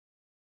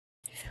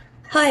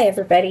Hi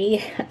everybody.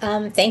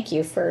 Thank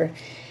you for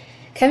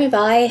coming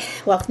by.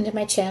 Welcome to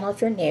my channel if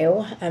you're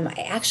new.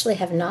 I actually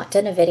have not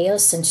done a video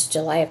since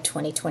July of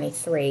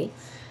 2023.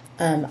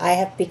 I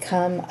have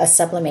become a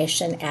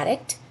sublimation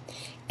addict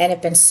and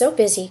have been so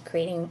busy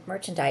creating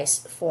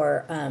merchandise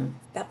for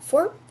about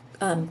four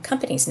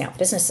companies now,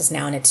 businesses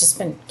now, and it's just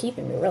been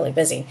keeping me really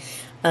busy.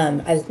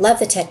 I love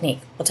the technique.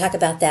 We'll talk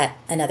about that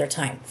another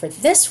time. For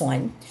this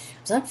one,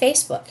 I was on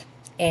Facebook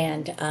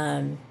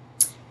and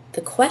the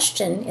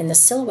question in the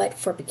silhouette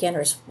for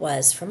beginners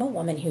was from a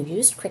woman who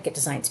used Cricut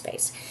Design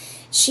Space.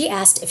 She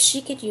asked if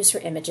she could use her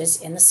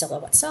images in the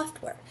silhouette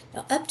software.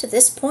 Now, up to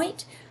this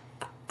point,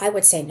 I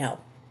would say no,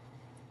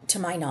 to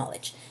my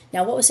knowledge.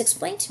 Now, what was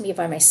explained to me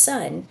by my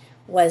son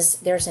was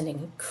there's an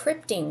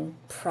encrypting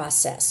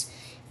process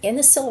in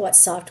the silhouette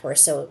software,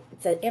 so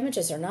the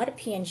images are not a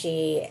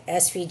PNG,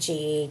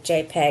 SVG,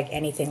 JPEG,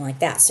 anything like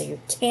that. So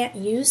you can't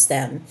use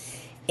them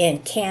in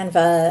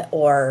Canva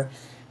or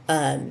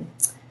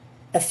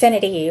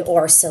Affinity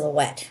or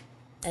Silhouette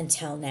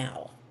until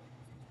now.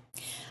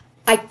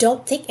 I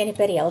don't think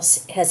anybody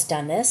else has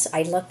done this.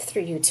 I looked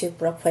through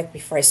YouTube real quick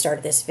before I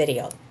started this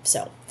video.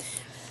 So,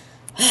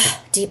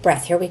 deep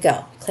breath, here we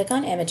go. Click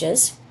on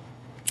images.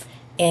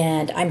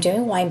 And I'm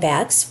doing wine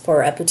bags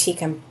for a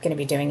boutique I'm going to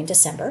be doing in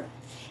December.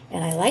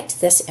 And I liked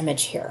this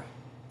image here.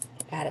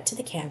 Add it to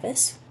the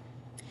canvas.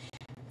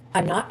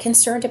 I'm not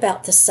concerned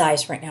about the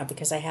size right now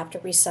because I have to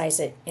resize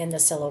it in the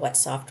Silhouette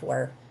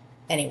software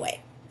anyway.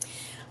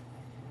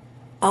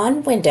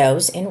 On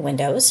Windows,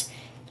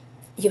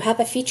 you have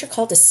a feature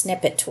called the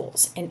snippet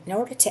tools. And in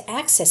order to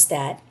access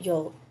that,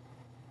 you'll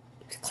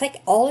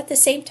click all at the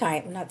same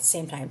time, not at the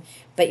same time,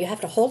 but you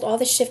have to hold all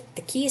the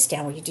keys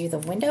down where you do the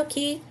window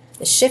key,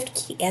 the shift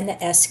key, and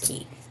the S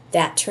key.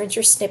 That turns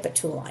your snippet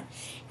tool on.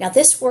 Now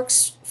this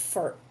works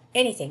for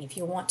anything. If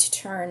you want to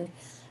turn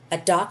a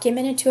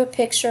document into a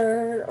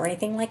picture or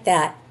anything like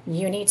that,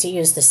 you need to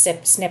use the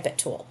snippet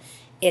tool.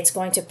 It's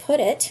going to put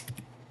it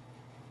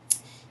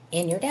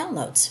in your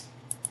downloads.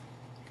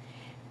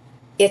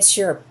 It's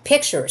your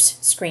pictures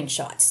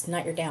screenshots,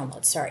 not your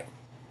downloads. Sorry.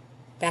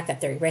 Back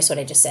up there. Erase what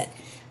I just said.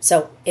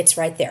 So it's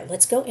right there.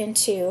 Let's go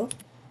into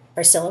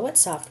our Silhouette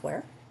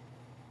software.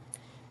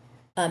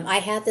 I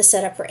have this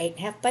set up for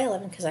 8.5 by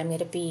 11 because I'm going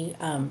to be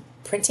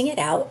printing it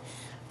out.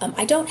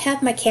 I don't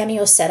have my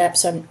Cameo set up,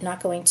 so I'm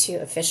not going to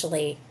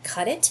officially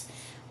cut it.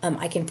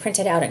 I can print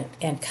it out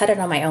and cut it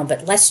on my own,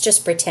 but let's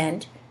just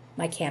pretend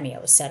my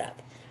Cameo is set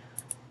up.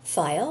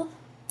 File,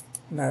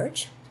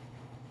 merge.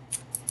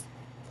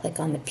 Click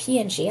on the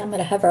PNG. I'm going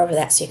to hover over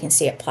that so you can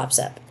see it pops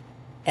up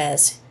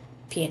as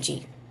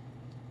PNG.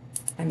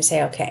 I'm going to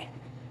say OK.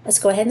 Let's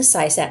go ahead and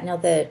size that. Now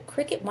the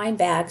Cricut wine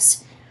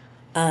bags,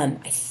 I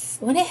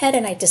went ahead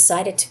and I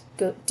decided to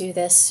go do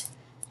this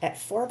at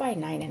 4 by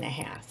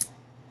 9.5.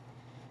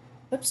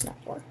 Oops,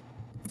 not 4.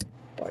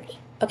 40.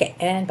 Okay,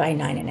 and by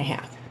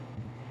 9.5.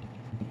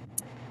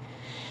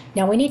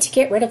 Now we need to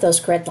get rid of those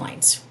grid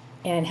lines.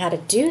 And how to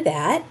do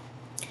that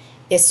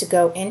is to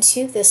go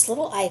into this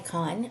little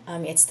icon.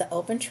 It's the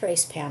open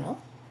trace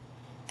panel.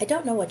 I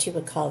don't know what you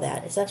would call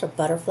that. Is that a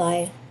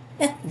butterfly?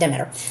 Doesn't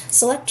matter.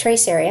 Select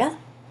trace area.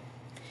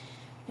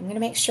 I'm going to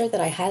make sure that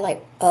I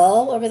highlight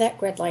all over that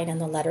grid line and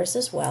the letters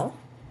as well.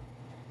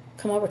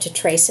 Come over to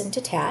trace and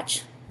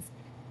detach.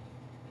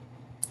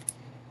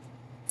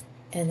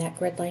 And that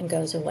grid line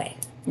goes away.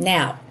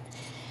 Now,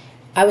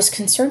 I was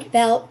concerned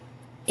about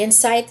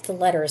inside the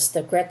letters,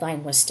 the grid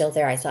line was still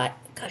there. I thought,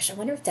 gosh, I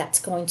wonder if that's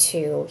going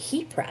to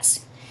heat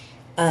press.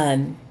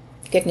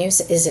 Good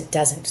news is it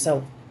doesn't.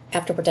 So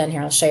after we're done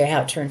here, I'll show you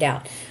how it turned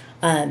out.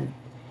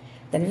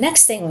 The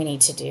next thing we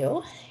need to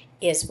do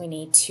is we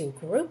need to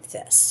group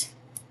this.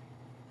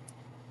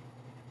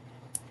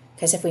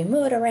 Because if we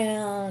move it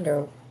around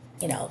or,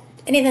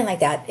 anything like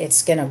that,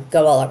 it's going to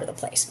go all over the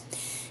place.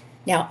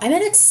 Now, I'm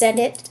going to send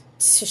it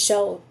to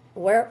show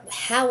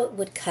how it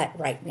would cut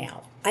right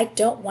now. I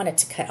don't want it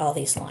to cut all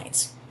these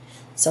lines.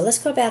 So let's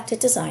go back to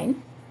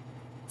design.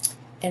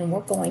 And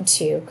we're going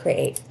to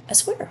create a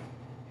square.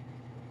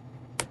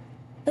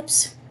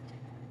 Oops.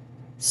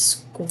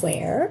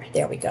 Square.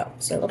 There we go.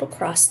 So a little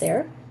cross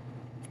there.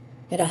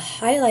 I'm going to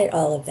highlight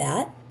all of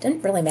that.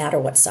 Doesn't really matter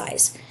what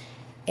size.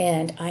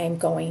 And I am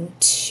going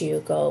to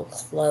go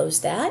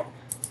close that.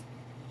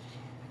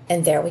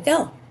 And there we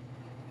go.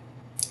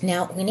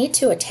 Now we need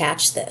to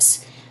attach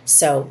this.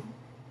 So,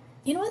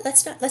 you know what?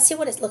 Let's see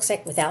what it looks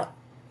like without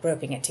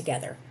grouping it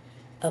together.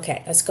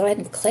 Okay, let's go ahead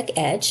and click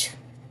edge.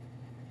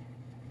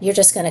 You're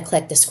just going to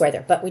click the square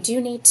there, but we do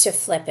need to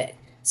flip it.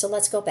 So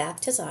let's go back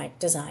to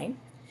design.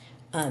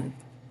 I'm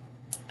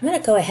going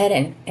to go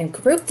ahead and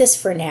group this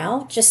for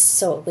now, just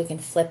so we can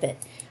flip it.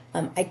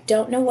 I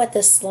don't know what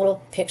this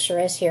little picture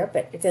is here,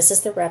 but this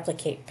is the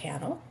replicate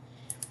panel.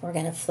 We're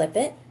going to flip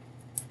it,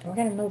 and we're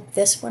going to move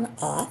this one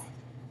off,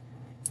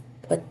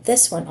 put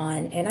this one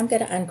on, and I'm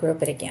going to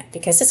ungroup it again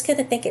because it's going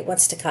to think it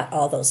wants to cut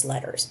all those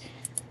letters.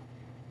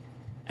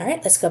 All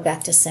right, let's go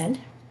back to send.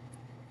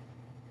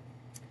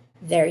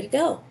 There you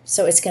go.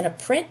 So it's going to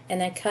print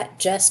and then cut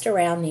just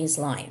around these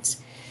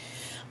lines.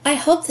 I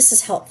hope this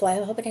is helpful.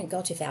 I hope I didn't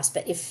go too fast,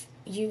 but if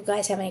you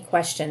guys have any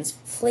questions,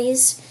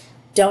 please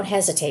don't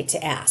hesitate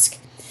to ask.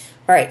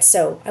 All right,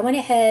 so I went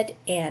ahead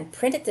and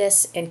printed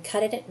this and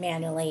cut it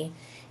manually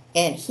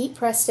and heat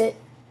pressed it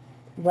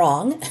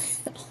wrong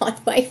on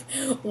my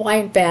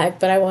wine bag,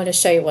 but I want to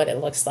show you what it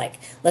looks like.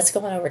 Let's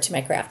go on over to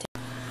my craft.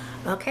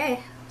 Okay,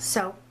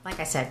 so like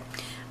I said,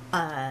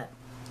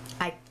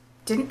 I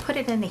didn't put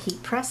it in the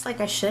heat press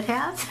like I should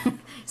have,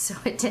 so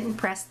it didn't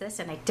press this,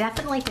 and I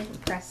definitely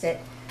didn't press it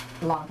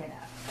long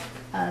enough.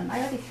 I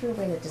already threw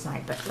away the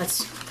design, but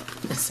let's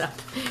put this up.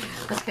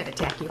 That's kind of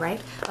tacky,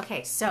 right?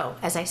 Okay, so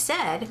as I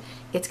said,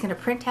 it's going to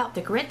print out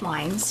the grid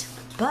lines,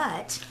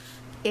 but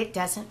it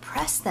doesn't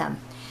press them.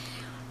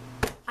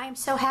 I'm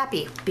so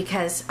happy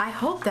because I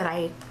hope that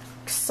I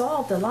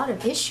solved a lot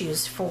of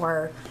issues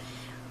for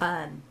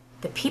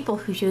the people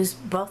who use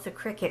both the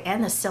Cricut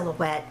and the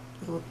Silhouette.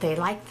 They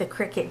like the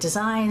Cricut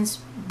designs,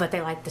 but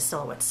they like the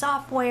Silhouette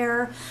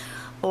software.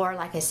 Or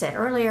like I said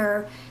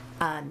earlier,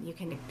 you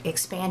can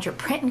expand your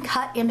print and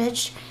cut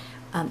image.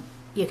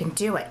 You can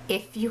do it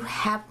if you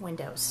have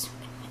Windows.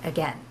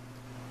 Again,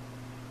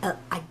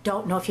 I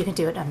don't know if you can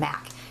do it on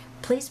Mac.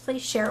 Please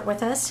share it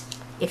with us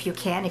if you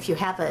can, if you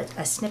have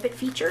a snippet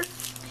feature.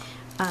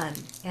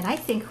 And I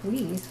think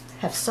we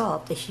have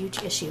solved a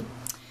huge issue.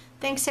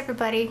 Thanks,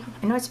 everybody.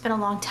 I know it's been a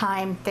long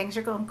time. Things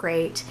are going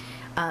great.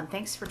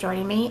 Thanks for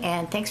joining me,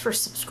 and thanks for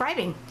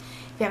subscribing.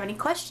 If you have any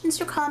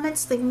questions or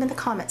comments, leave them in the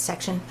comment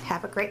section.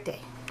 Have a great day.